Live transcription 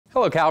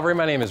Hello, Calvary.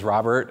 My name is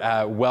Robert.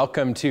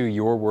 Welcome to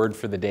your word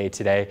for the day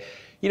today.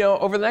 You know,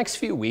 over the next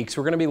few weeks,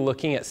 we're going to be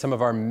looking at some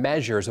of our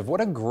measures of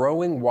what a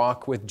growing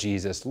walk with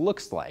Jesus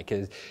looks like.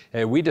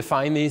 We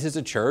define these as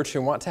a church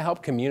and want to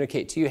help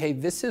communicate to you, hey,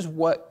 this is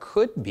what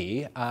could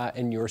be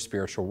in your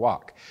spiritual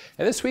walk.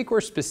 And this week,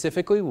 we're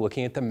specifically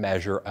looking at the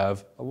measure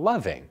of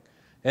loving.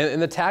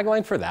 And the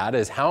tagline for that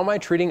is, how am I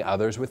treating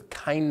others with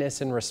kindness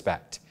and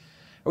respect?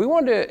 We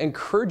wanted to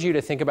encourage you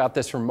to think about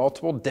this from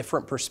multiple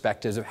different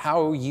perspectives of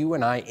how you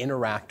and I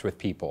interact with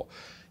people.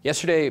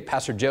 Yesterday,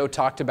 Pastor Joe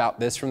talked about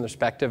this from the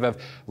perspective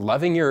of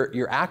loving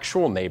your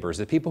actual neighbors,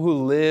 the people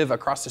who live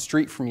across the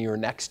street from you or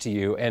next to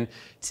you. And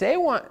today I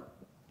want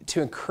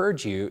to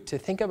encourage you to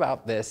think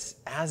about this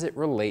as it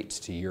relates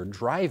to your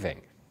driving.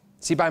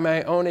 See, by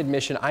my own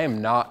admission, I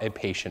am not a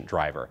patient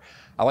driver.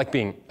 I like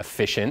being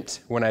efficient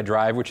when I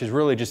drive, which is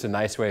really just a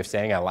nice way of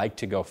saying I like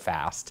to go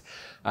fast.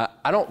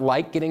 I don't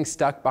like getting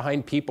stuck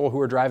behind people who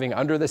are driving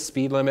under the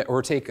speed limit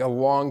or take a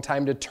long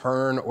time to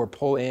turn or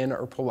pull in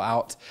or pull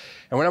out.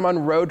 And when I'm on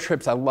road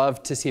trips, I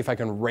love to see if I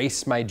can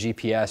race my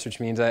GPS, which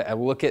means I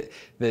look at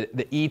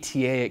the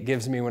ETA it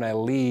gives me when I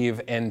leave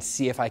and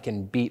see if I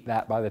can beat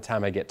that by the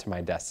time I get to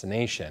my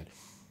destination.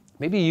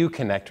 Maybe you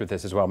connect with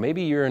this as well.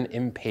 Maybe you're an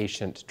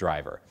impatient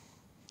driver.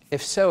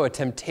 If so, a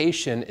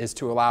temptation is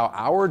to allow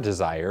our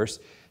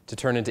desires to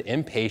turn into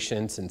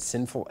impatience and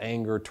sinful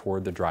anger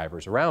toward the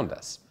drivers around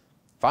us.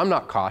 If I'm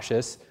not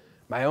cautious,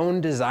 my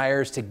own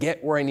desires to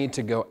get where I need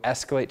to go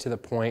escalate to the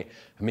point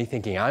of me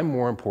thinking I'm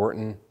more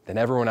important than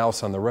everyone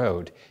else on the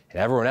road, and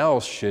everyone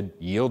else should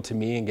yield to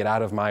me and get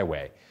out of my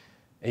way.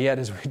 And yet,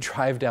 as we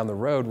drive down the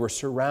road, we're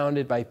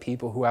surrounded by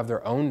people who have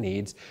their own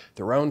needs,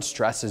 their own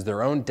stresses,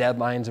 their own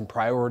deadlines and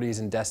priorities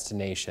and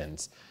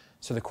destinations.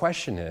 So the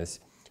question is,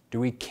 do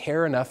we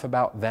care enough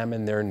about them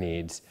and their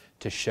needs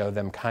to show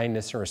them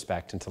kindness and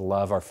respect and to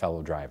love our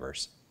fellow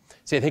drivers?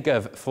 See, I think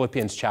of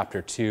Philippians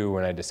chapter 2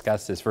 when I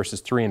discuss this.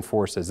 Verses 3 and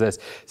 4 says this.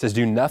 It says,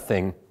 do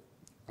nothing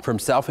from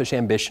selfish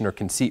ambition or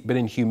conceit, but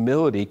in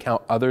humility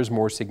count others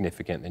more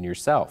significant than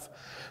yourself.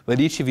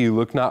 Let each of you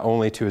look not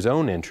only to his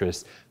own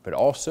interests, but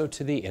also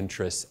to the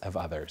interests of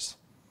others.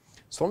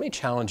 So let me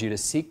challenge you to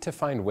seek to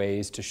find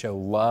ways to show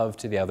love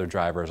to the other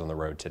drivers on the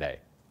road today,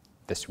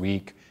 this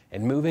week,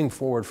 and moving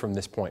forward from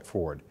this point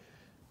forward.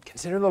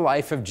 Consider the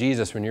life of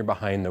Jesus when you're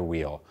behind the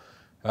wheel.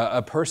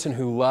 A person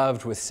who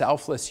loved with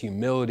selfless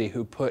humility,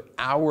 who put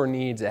our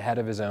needs ahead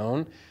of his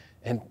own,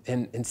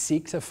 and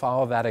seek to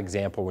follow that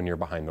example when you're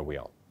behind the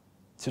wheel.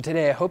 So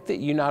today, I hope that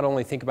you not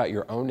only think about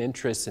your own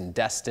interests and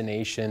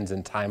destinations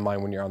and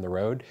timeline when you're on the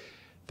road,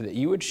 but that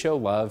you would show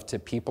love to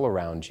people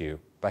around you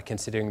by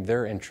considering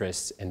their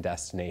interests and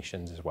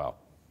destinations as well.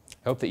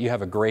 I hope that you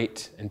have a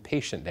great and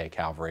patient day,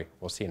 Calvary.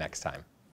 We'll see you next time.